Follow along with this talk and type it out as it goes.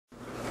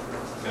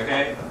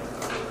오케이.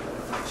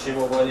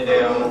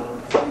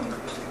 15번이래요.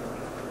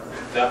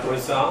 자,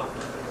 벌써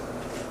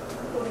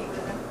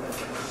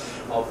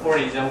for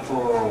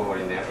example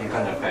있네요.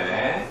 빈칸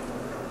옆에.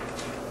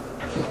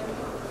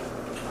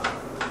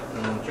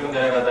 쭉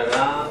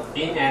내려가다가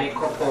in any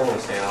couple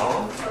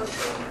오세요.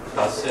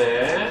 thus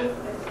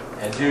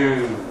and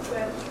do.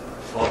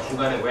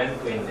 중간에 when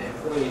또 있네.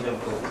 for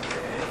example 볼게.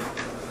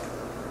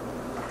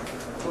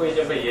 for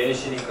example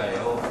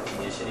예시니까요.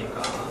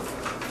 예시니까.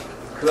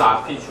 그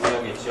앞이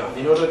중요하겠죠.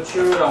 in order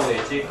to라고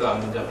되어있지. 그 앞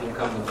문장,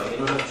 빈칸 문장.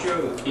 in order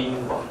to,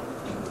 in 거.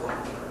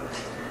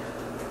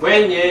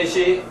 when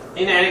예시,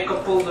 in any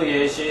couple도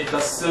예시,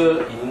 thus,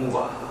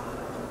 in과.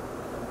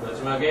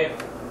 마지막에,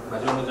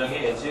 마지막 문장에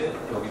as,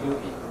 여기도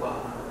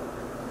in과.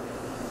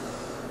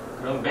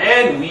 그럼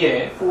맨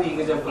위에 for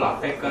example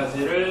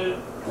앞에까지를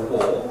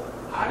보고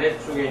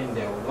아래쪽에 있는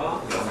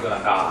내용과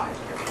연결한다.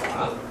 이렇게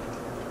합니다.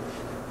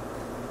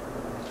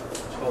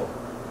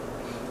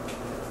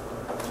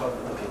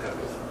 처음부터 빈칸.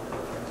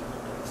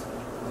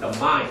 The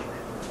mind.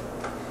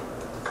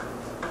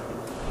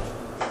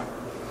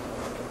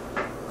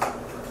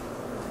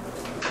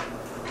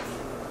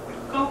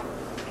 Go.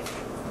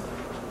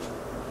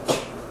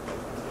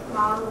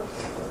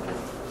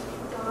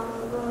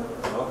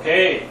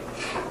 Okay.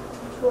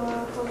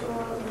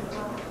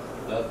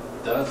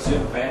 Does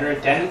better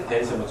than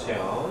then서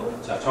붙여요.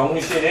 자,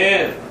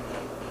 정시는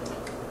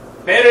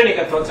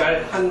better니까 더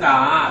잘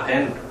한다.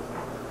 than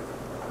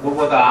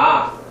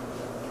뭐보다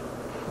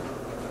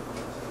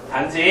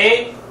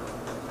단지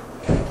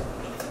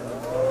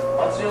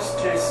adjust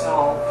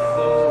yourself.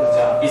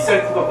 자, 이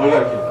셀프가 뭘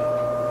가리킵니까?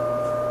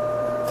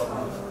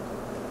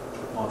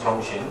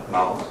 정신,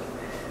 마음.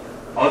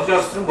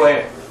 adjust는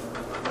뭐예요?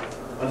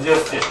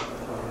 adjust.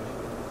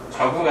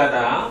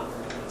 적응하다.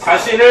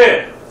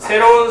 자신을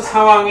새로운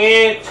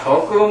상황에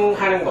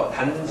적응하는 것.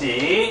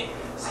 단지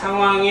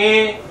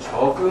상황에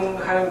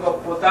적응하는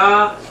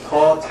것보다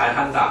더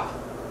잘한다.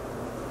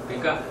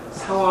 그러니까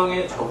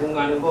상황에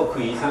적응하는 거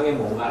그 이상의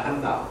뭔가를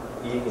한다.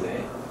 이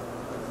얘기네.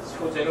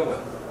 소재가 뭐야?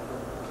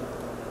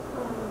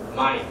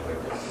 mind.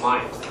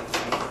 mind.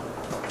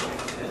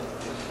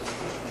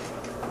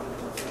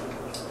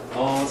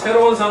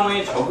 새로운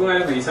상황에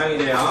적응하는 그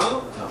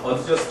이상이래요.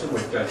 adjust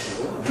볼게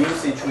하시고 new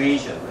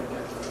situation 볼게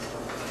하시고.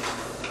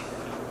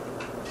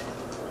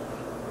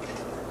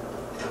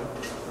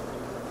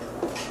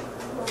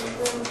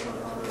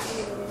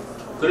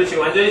 그렇지.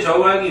 완전히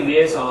적응하기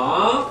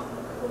위해서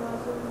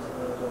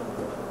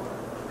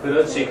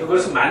그렇지.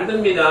 그것을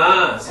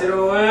만듭니다.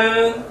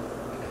 새로운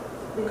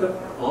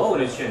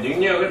그렇지.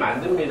 능력을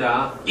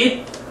만듭니다.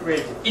 it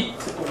create. it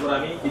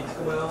동그라미.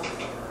 it가 뭐야?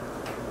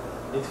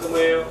 it가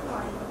뭐예요?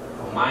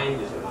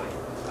 mind죠. mind.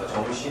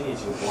 정신이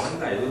지금 뭐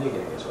한다 이런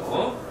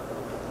얘기겠죠.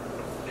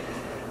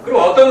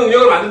 그럼 어떤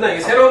능력을 만든다? 이게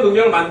새로운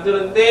능력을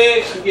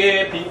만드는데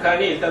그게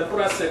빈칸이 일단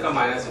플러스일까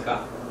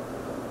마이너스일까?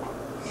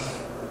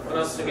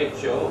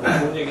 플러스겠죠.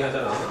 좋은 얘기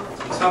하잖아.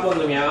 4번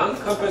넣으면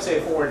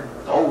compensate for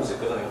those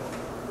끊어요.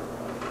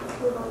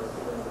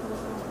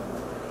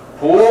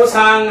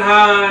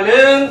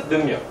 보상하는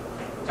능력.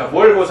 자,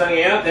 뭘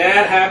보상해요?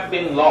 That have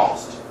been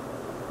lost.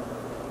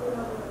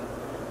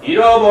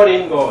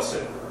 잃어버린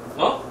것을,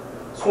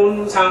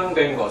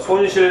 손상된 것,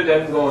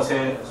 손실된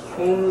것에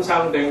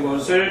손상된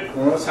것을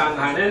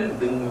보상하는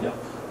능력.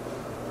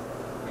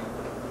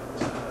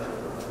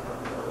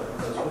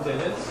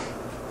 소재는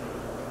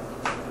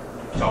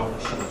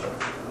정신이죠.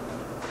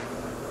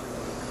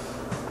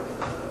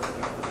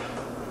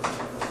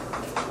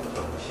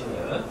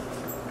 정신이야.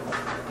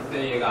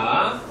 근데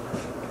얘가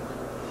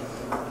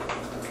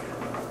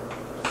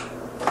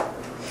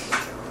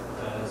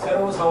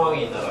새로운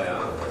상황이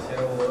있나봐요.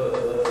 새로운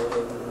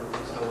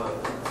상황.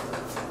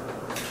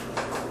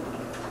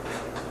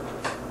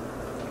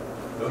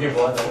 여기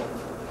뭐 한다고?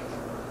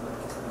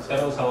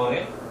 새로운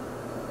상황에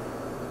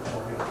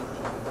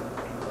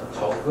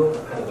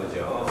적응하는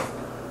거죠.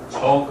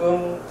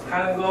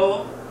 적응하는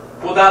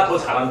것보다 더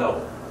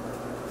잘한다고.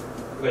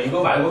 그러니까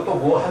이거 말고 또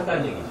뭐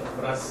한다는 얘기죠.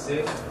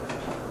 플러스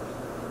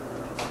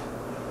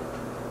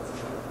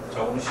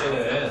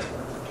정신은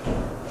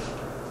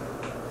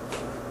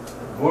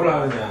뭘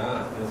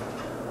하느냐.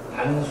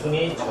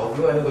 단순히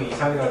적응하는 거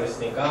이상이라고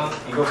했으니까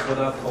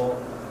이것보다 더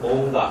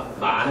뭔가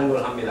많은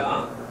걸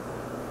합니다.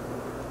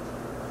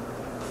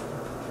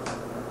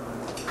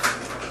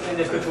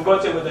 이제 그 두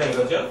번째 문장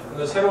이거죠.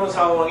 새로운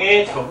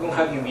상황에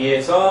적응하기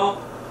위해서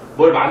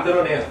뭘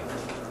만들어내요?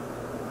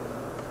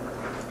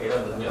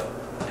 이런 능력.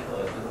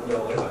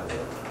 능력을 만들어.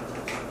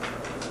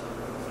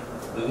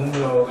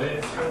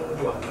 능력을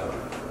창조한다.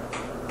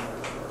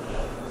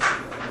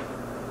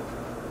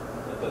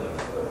 어떤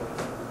능력?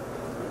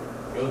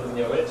 이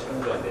능력을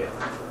창조한대요.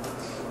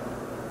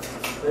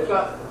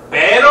 그러니까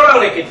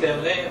better라고 했기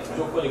때문에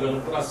무조건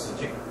이거는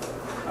플러스지.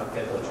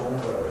 앞에 더 좋은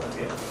거라고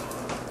할게요.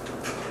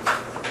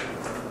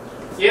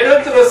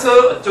 예를 들어서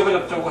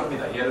어쩌고저쩌고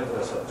합니다. 예를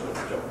들어서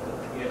어쩌고저쩌고.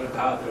 얘를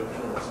다 들을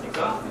필요는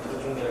없으니까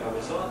밑으로 쭉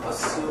내려가면서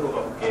thus로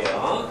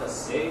가볼게요.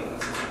 thus.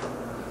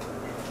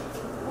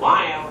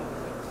 while.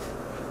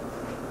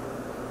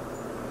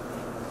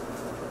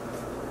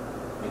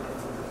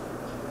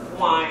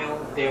 while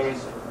there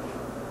is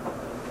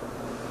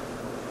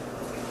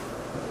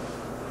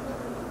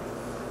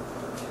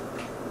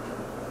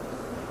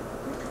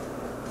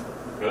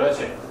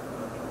그렇지.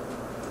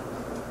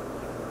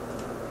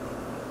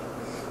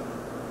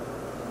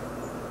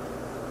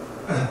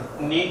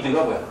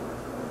 need가 뭐야?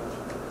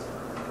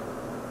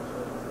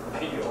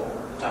 필요.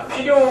 자,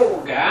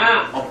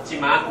 필요가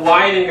없지만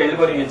while이니까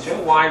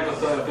 1번이겠죠?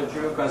 while부터 이렇게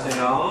쭉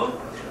가세요.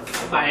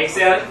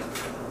 excel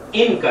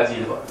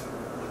in까지 1번.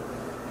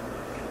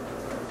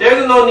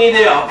 There's no need.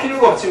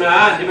 필요가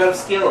없지만 develop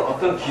skill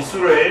어떤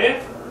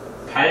기술을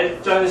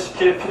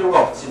발전시킬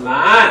필요가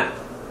없지만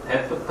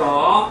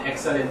that부터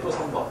excel이 또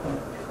 3번.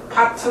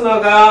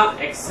 파트너가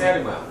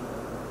excel이 뭐야?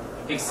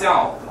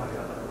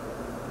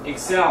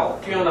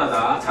 excel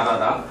뛰어나다,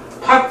 잘하다.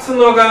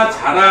 파트너가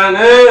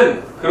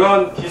잘하는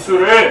그런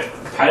기술을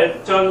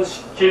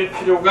발전시킬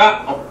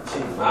필요가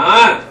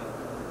없지만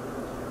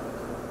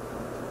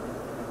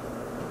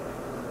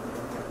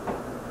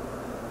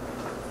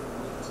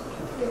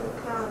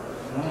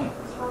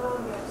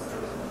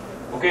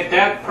오케이,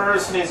 that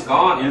person is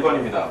gone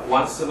 1번입니다.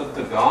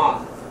 once부터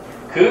gone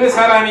그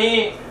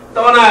사람이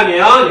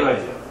떠나면 이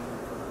말이죠.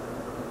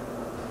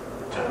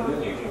 자,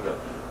 이런 얘기니까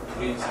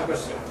둘이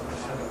사귀었어요.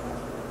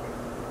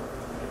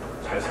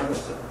 잘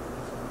사귀었어.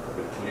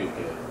 둘이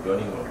이렇게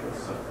연인으로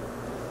있어.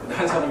 근데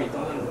한 사람이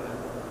떠나는 거야.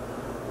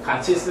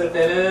 같이 있을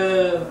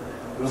때는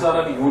이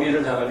사람이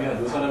요리를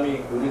잘하면 이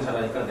사람이 요리를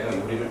잘하니까 내가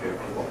요리를 배울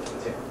필요가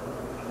없겠지.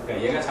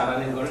 그러니까 얘가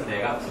잘하는 걸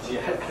내가 굳이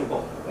할 필요가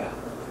없는 거야.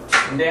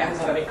 근데 한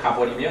사람이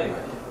가버리면 이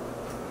말이야.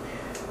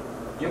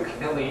 You can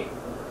tell me.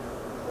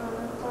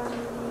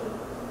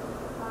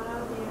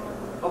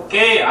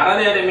 오케이,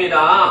 알아내야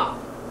됩니다.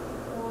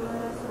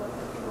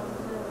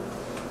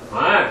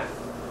 네.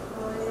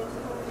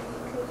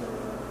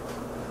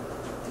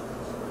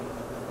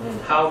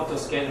 How부터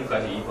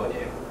schedule까지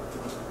 2번이에요.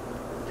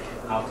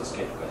 How부터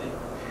schedule까지.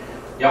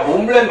 야,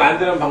 오믈렛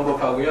만드는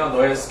방법하고요.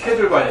 너의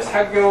스케줄 관리,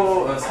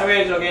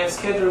 사회적인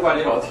스케줄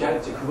관리를 어떻게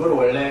할지 그걸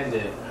원래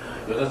이제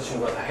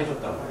여자친구가 다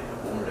해줬단 말이에요.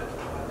 오믈렛도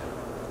다 만들고.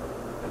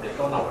 근데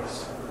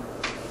떠나버렸어.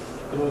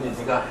 그러면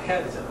이제 네가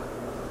해야 되잖아.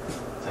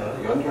 자,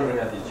 연결을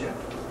해야 되죠.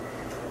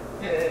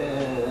 자,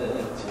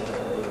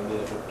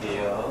 연결해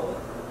볼게요.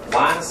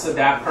 Once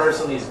that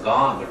person is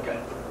gone, 뭘까요?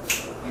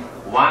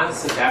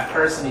 Once that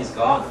person is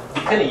gone.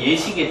 밑에는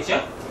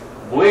예시겠죠?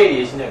 뭐의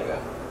예시냐고요?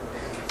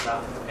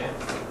 자,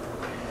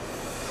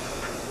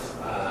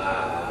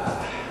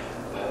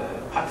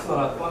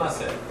 파트너가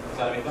떠났어요. 그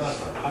사람이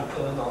떠났어.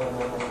 파트너,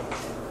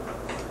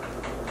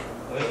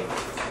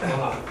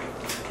 떠나.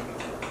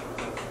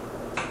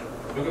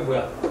 여기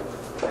뭐야?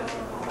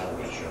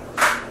 그렇죠.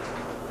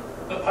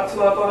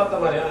 파트너가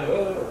떠났단 말이야.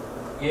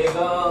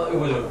 얘가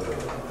이거죠.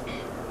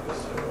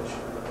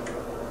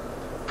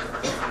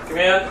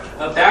 그러면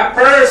that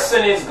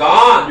person is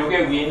gone.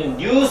 요게 위에는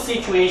new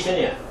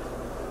situation이야.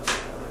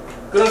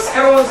 그런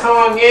새로운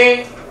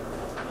상황에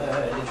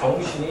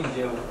정신이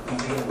이제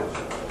움직이는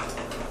거죠.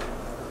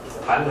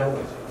 반응하는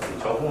거지.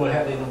 적응을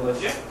해야 되는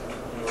거지. 이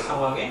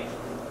상황에.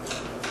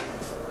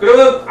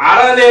 그러면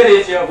알아내야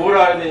되죠. 뭘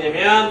알아야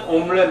되냐면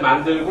오믈렛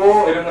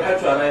만들고 이런 걸 할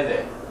줄 알아야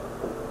돼.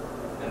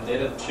 And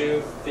then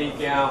to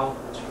figure out.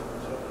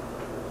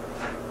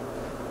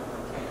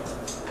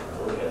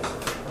 뭘 해야 돼?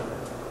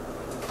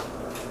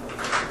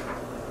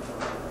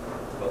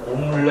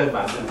 오믈렛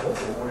만들고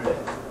오믈렛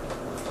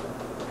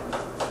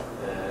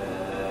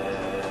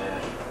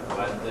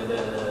만드는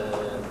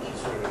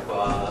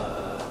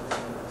기술과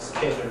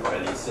스케줄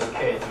관리 기술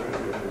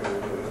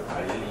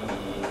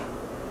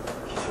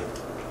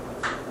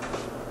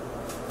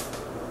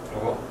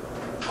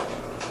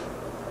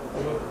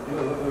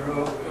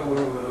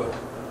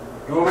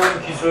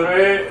요런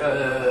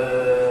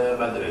기술을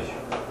만들어야죠.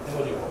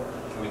 해가지고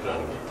여기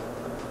들어가는 게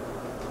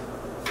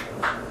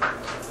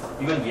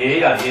이건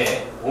얘야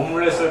얘.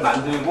 오믈렛을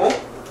만들고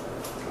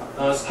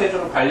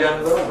스케줄을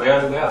관리하는 거는 왜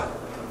하는 거야?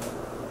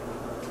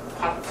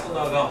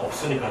 파트너가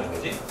없으니까 하는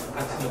거지.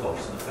 파트너가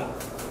없으니까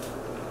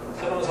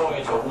새로운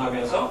상황에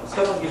적응하면서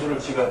새로운 기술을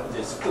지가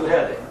이제 습득을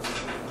해야 돼.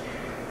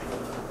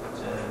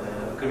 자,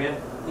 그러면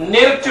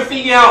need to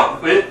figure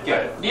out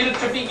물결, need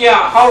to figure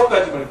out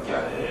how까지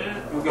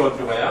물결. 이게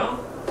어디로 가요?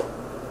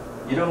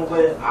 이런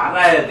걸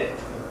알아야 돼.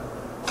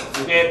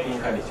 이게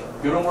빈칸이죠.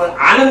 이런 걸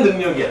아는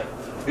능력이야.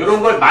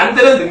 이런 걸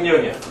만드는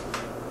능력이야.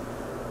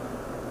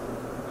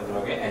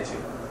 마지막에 as.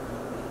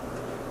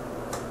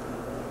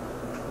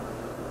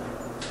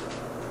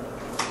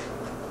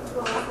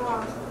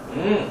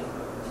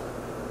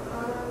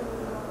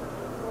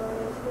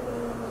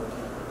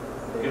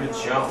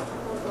 그렇죠.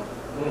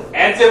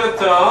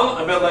 as부터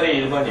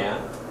ability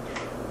 1번이야.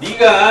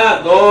 네가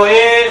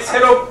너의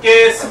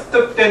새롭게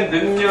습득된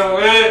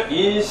능력을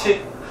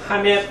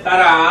인식함에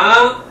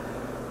따라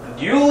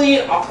newly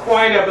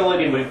acquired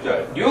ability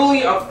물결.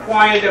 newly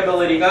acquired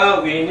ability가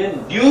위에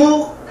있는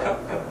new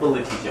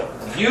capability죠.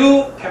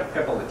 new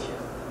capability야.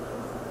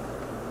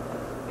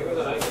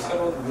 이거잖아. 이게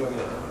새로운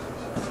능력이잖아.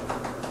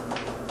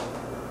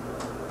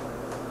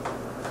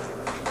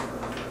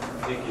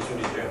 이게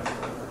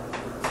기술이죠.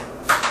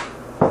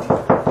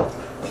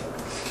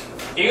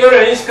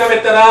 이거를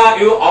인식함에 따라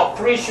you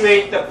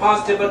appreciate the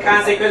positive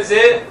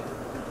consequences.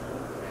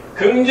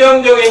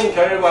 긍정적인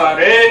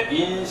결과를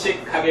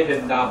인식하게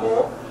된다.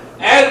 뭐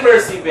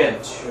adverse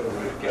event.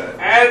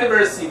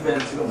 adverse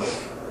event가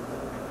뭐예요?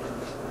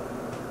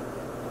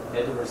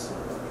 adverse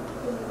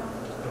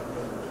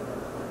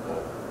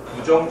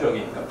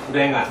부정적인,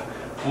 그러니까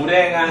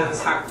불행한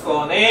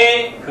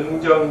사건의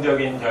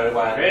긍정적인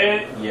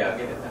결과를 이해하게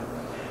된다.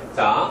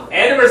 자,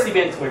 adverse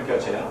event 볼게요,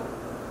 제가.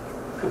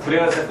 그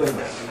불행한 사건이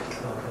뭐야?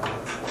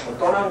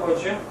 떠난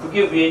거죠?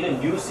 그게 위에 있는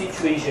new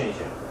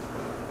situation이죠.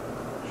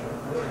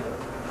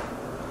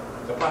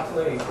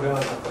 파트너의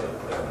불행한 사건이에요,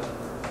 불행한 사건.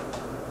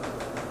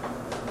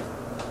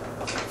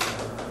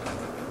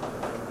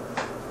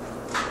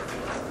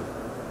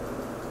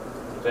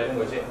 되는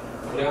거지.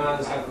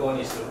 불행한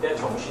사건이 있을 때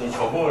정신이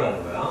적응을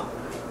하는 거야.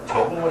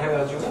 적응을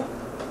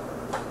해가지고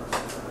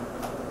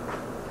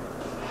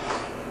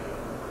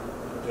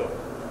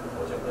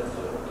어제까지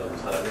어떤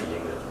사람이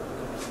얘기를 해줬거든.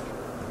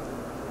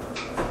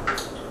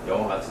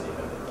 영어 같은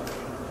얘기인데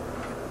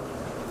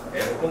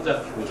애를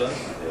혼자 키우던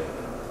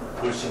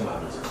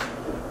돌싱맘이 있었어.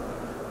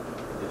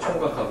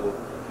 총각하고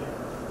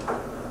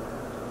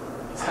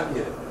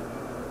사귀게 된 거야.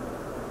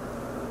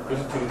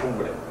 그래서 둘이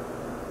공부를 해.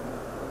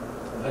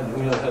 한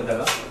 6년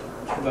살다가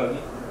총각이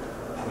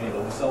둘이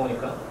너무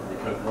싸우니까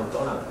이제 결국은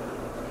떠나는 거야.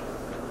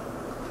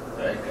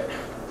 그러니까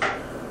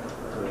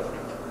그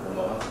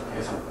엄마가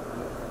계속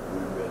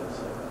울면서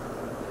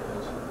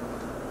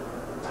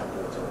잠도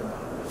못 자고 막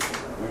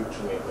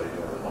우울증에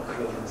걸려고 막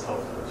그런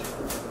싸우는 거지.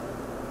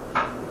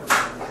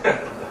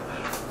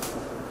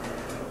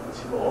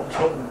 지금 엄청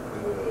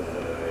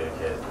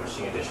이렇게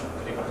돌싱이 되신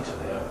분들이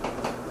많잖아요.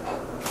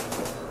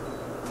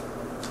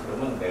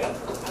 그러면 내가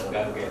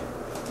안 게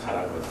잘한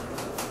거지.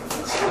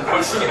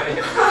 돌싱이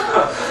아니야.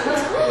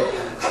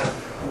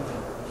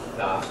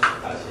 자,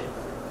 다시.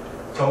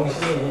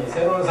 정신이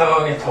새로운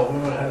상황에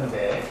적응을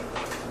하는데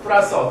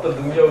플러스 어떤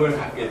능력을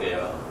갖게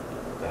돼요.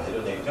 자,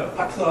 이런 얘기죠.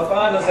 파트너가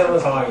떠나는 새로운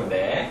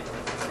상황인데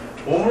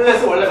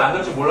오믈렛을 원래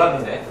만들 줄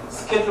몰랐는데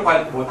스케줄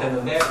관리도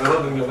못했는데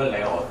이런 능력을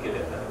내가 얻게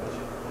된다는 거죠.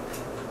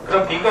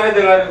 그럼 빈칸에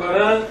들어가는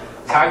거는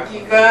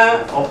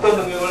자기가 어떤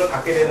능력을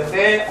갖게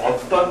되는데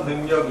어떤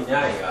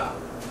능력이냐 이가.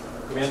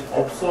 그러면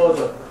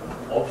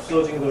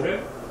없어진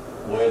거를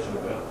뭐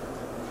해주는 거야?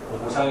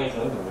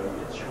 보상해주는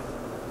능력이겠죠.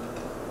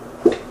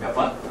 몇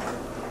번?